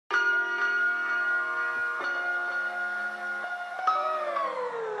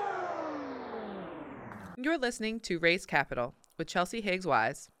You're listening to Race Capital with Chelsea Higgs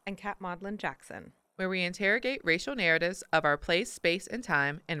Wise and Kat Maudlin Jackson, where we interrogate racial narratives of our place, space, and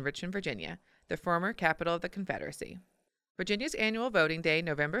time in Richmond, Virginia, the former capital of the Confederacy. Virginia's annual voting day,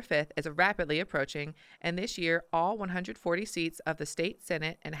 November 5th, is rapidly approaching, and this year all 140 seats of the state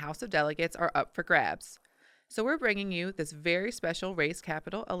Senate and House of Delegates are up for grabs. So we're bringing you this very special Race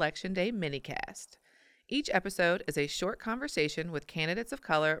Capital Election Day minicast. Each episode is a short conversation with candidates of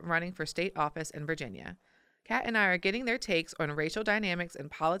color running for state office in Virginia. Kat and I are getting their takes on racial dynamics in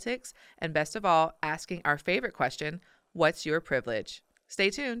politics, and best of all, asking our favorite question, what's your privilege?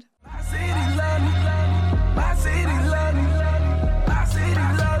 Stay tuned. My city love me, my city love me, my city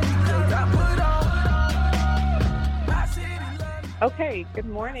love me, 'cause I put on, my city love me. Okay, good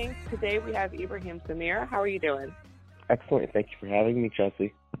morning. Today we have Ibrahim Samir. How are you doing? Excellent. Thank you for having me,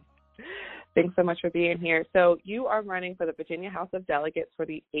 Chelsea. Thanks so much for being here. So you are running for the Virginia House of Delegates for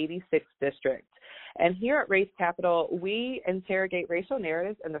the 86th District. And here at Race Capital, we interrogate racial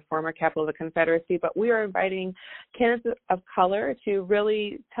narratives in the former capital of the Confederacy, but we are inviting candidates of color to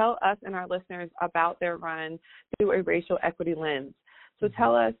really tell us and our listeners about their run through a racial equity lens. So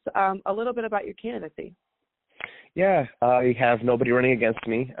tell us a little bit about your candidacy. Yeah, I have nobody running against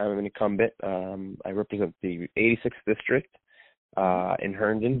me. I'm an incumbent. I represent the 86th District in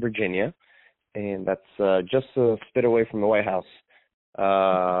Herndon, Virginia, and that's just a spit away from the White House.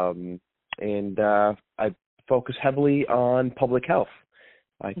 And I focus heavily on public health.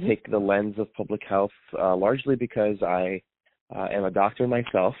 I take the lens of public health largely because I am a doctor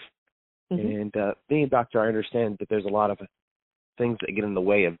myself. And being a doctor, I understand that there's a lot of things that get in the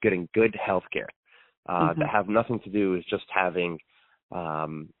way of getting good health care that have nothing to do with just having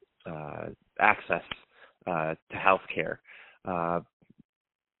access to health care.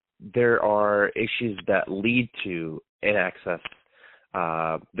 There are issues that lead to inaccess,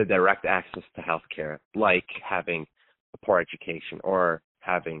 the direct access to health care, like having a poor education or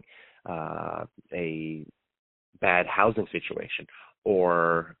having a bad housing situation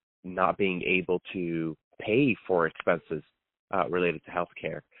or not being able to pay for expenses related to health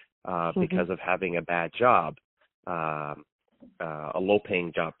care because of having a bad job, a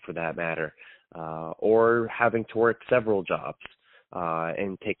low-paying job for that matter, or having to work several jobs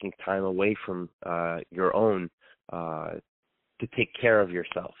and taking time away from your own to take care of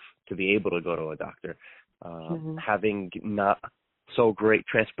yourself, to be able to go to a doctor. Having not so great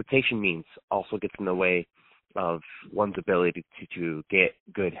transportation means also gets in the way of one's ability to get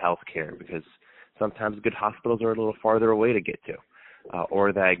good health care, because sometimes good hospitals are a little farther away to get to,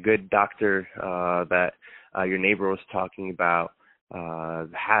 or that good doctor that your neighbor was talking about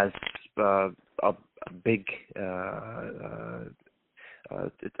has a big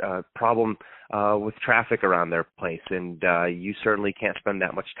problem with traffic around their place, and you certainly can't spend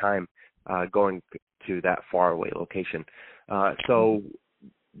that much time going to that far away location. So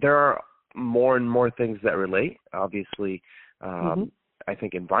there are more and more things that relate. Obviously, I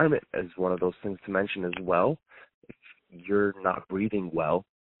think environment is one of those things to mention as well. If you're not breathing well,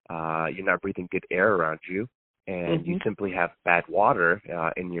 you're not breathing good air around you, and you simply have bad water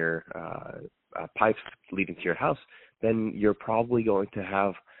in your pipes leading to your house, then you're probably going to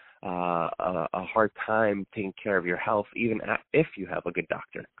have a hard time taking care of your health, even if you have a good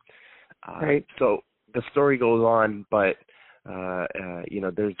doctor. Right. So the story goes on, but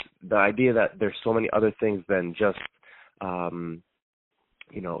there's the idea that there's so many other things than just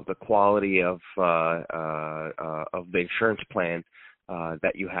the quality of the insurance plan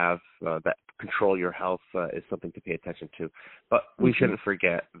that you have that control your health is something to pay attention to. But we shouldn't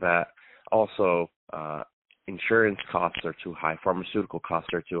forget that also insurance costs are too high, pharmaceutical costs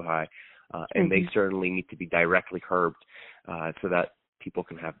are too high, and they certainly need to be directly curbed so that people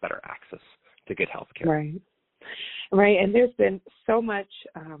can have better access to good health care. Right. And there's been so much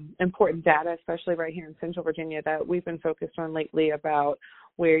important data, especially right here in Central Virginia, that we've been focused on lately about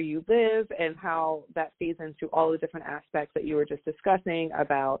where you live and how that feeds into all the different aspects that you were just discussing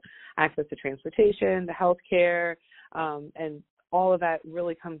about access to transportation, the health care, and all of that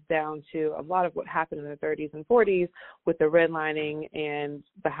really comes down to a lot of what happened in the 30s and 40s with the redlining and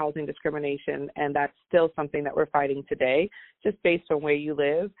the housing discrimination, and that's still something that we're fighting today. Just based on where you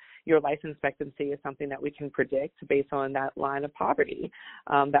live, your life expectancy is something that we can predict based on that line of poverty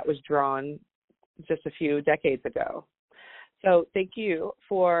that was drawn just a few decades ago. So thank you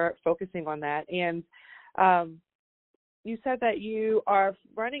for focusing on that. And you said that you are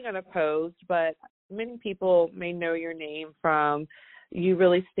running unopposed, but many people may know your name from you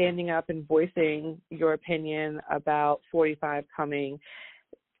really standing up and voicing your opinion about 45 coming.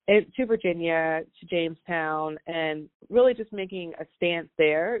 to Virginia, to Jamestown, and really just making a stance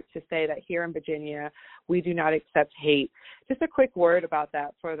there to say that here in Virginia, we do not accept hate. Just a quick word about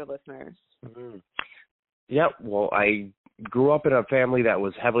that for the listeners. Mm-hmm. Yeah, well, I grew up in a family that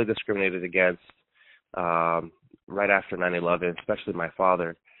was heavily discriminated against right after 9/11, especially my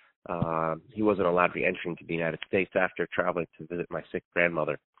father. He wasn't allowed re-entry into the United States after traveling to visit my sick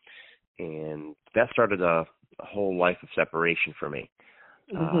grandmother. And that started a whole life of separation for me,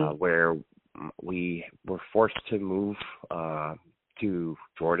 where we were forced to move to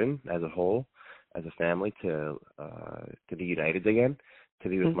Jordan as a whole, as a family, to be united again, to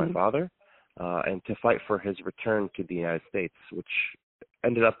be with my father, and to fight for his return to the United States, which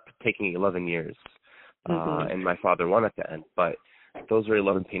ended up taking 11 years. And my father won at the end. But those were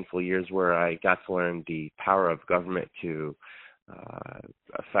 11 painful years where I got to learn the power of government to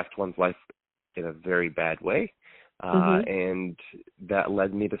affect one's life in a very bad way. And that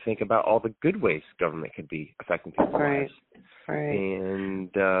led me to think about all the good ways government could be affecting people's lives. And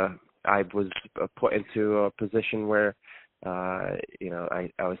I was put into a position where, I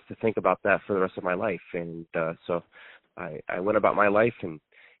was to think about that for the rest of my life. And so I went about my life and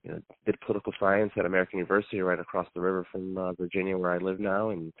did political science at American University right across the river from Virginia, where I live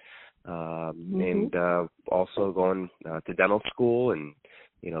now, and also going to dental school, and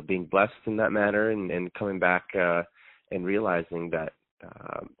being blessed in that manner, and coming back and realizing that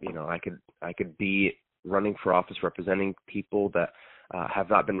I could be running for office, representing people that have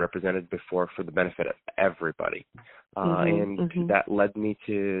not been represented before for the benefit of everybody, and that led me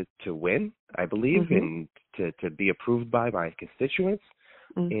to win, I believe, and to be approved by my constituents.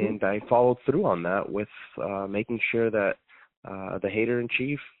 And I followed through on that with making sure that the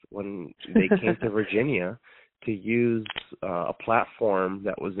hater-in-chief, when they came to Virginia, to use a platform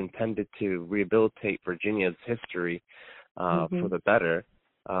that was intended to rehabilitate Virginia's history for the better,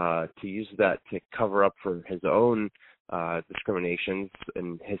 to use that to cover up for his own discriminations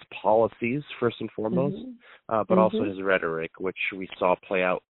and his policies, first and foremost, but also his rhetoric, which we saw play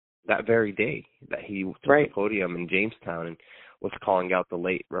out that very day that he took the podium in Jamestown and was calling out the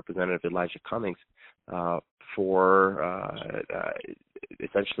late Representative Elijah Cummings for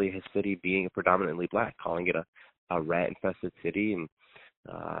essentially his city being predominantly black, calling it a rat-infested city,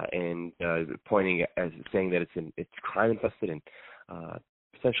 and pointing as saying that it's crime-infested, and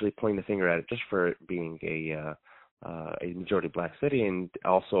essentially pointing the finger at it just for it being a majority black city, and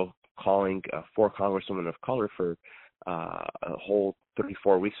also calling 4 congresswomen of color for a whole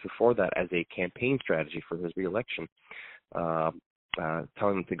 34 weeks before that as a campaign strategy for his reelection.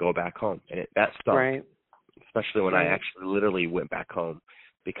 Telling them to go back home, and that stuck, especially when I actually literally went back home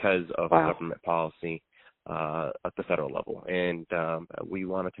because of government policy at the federal level. And we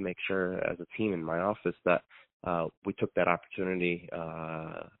wanted to make sure as a team in my office that we took that opportunity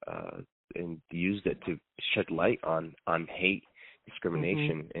and used it to shed light on hate,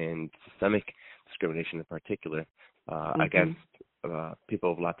 discrimination, and systemic discrimination in particular against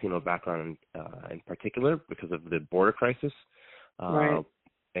people of Latino background in particular because of the border crisis.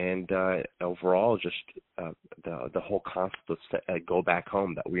 And overall, just the whole concept of go back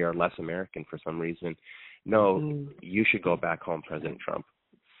home, that we are less American for some reason. No, you should go back home, President Trump.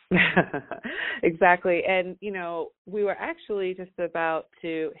 Exactly. And, we were actually just about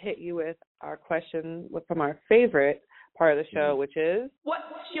to hit you with our question from our favorite part of the show, which is, what's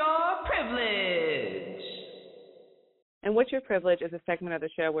your privilege? And What's Your Privilege is a segment of the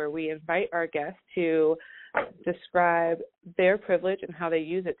show where we invite our guests to describe their privilege and how they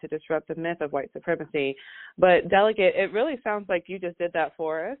use it to disrupt the myth of white supremacy. But Delegate, it really sounds like you just did that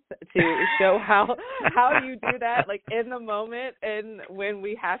for us to show how you do that, like in the moment, and when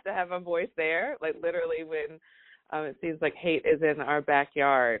we have to have a voice there, like literally when it seems like hate is in our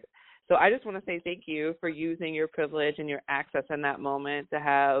backyard. So I just want to say thank you for using your privilege and your access in that moment to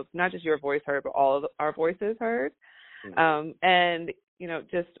have not just your voice heard, but all of our voices heard. And,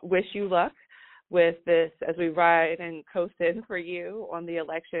 just wish you luck with this as we ride and coast in for you on the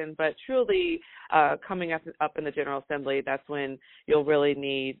election. But truly coming up in the General Assembly, that's when you'll really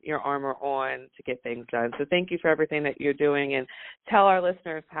need your armor on to get things done. So thank you for everything that you're doing, and tell our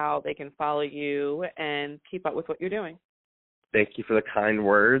listeners how they can follow you and keep up with what you're doing. Thank you for the kind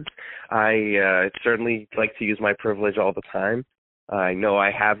words. I certainly like to use my privilege all the time. I know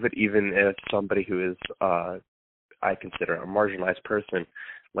I have it even as somebody who is I consider a marginalized person,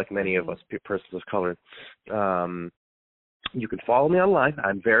 like many of us persons of color. You can follow me online.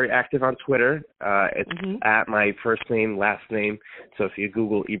 I'm very active on Twitter. It's at my first name, last name. So if you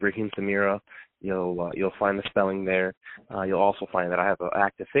Google Ibrahim Samira, you'll find the spelling there. You'll also find that I have an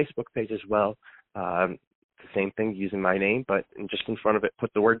active Facebook page as well. the same thing using my name, but just in front of it,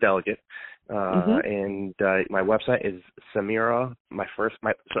 put the word delegate. And my website is Samira, my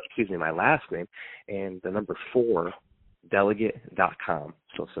last name, and the number 4, delegate.com.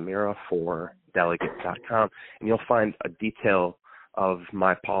 So Samira4delegate.com, and you'll find a detail of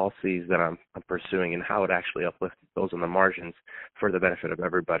my policies that I'm pursuing and how it actually uplifts those on the margins for the benefit of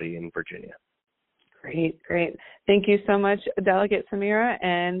everybody in Virginia. Great. Thank you so much, Delegate Samira,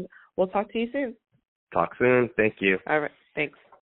 and we'll talk to you soon. Talk soon. Thank you. All right. Thanks.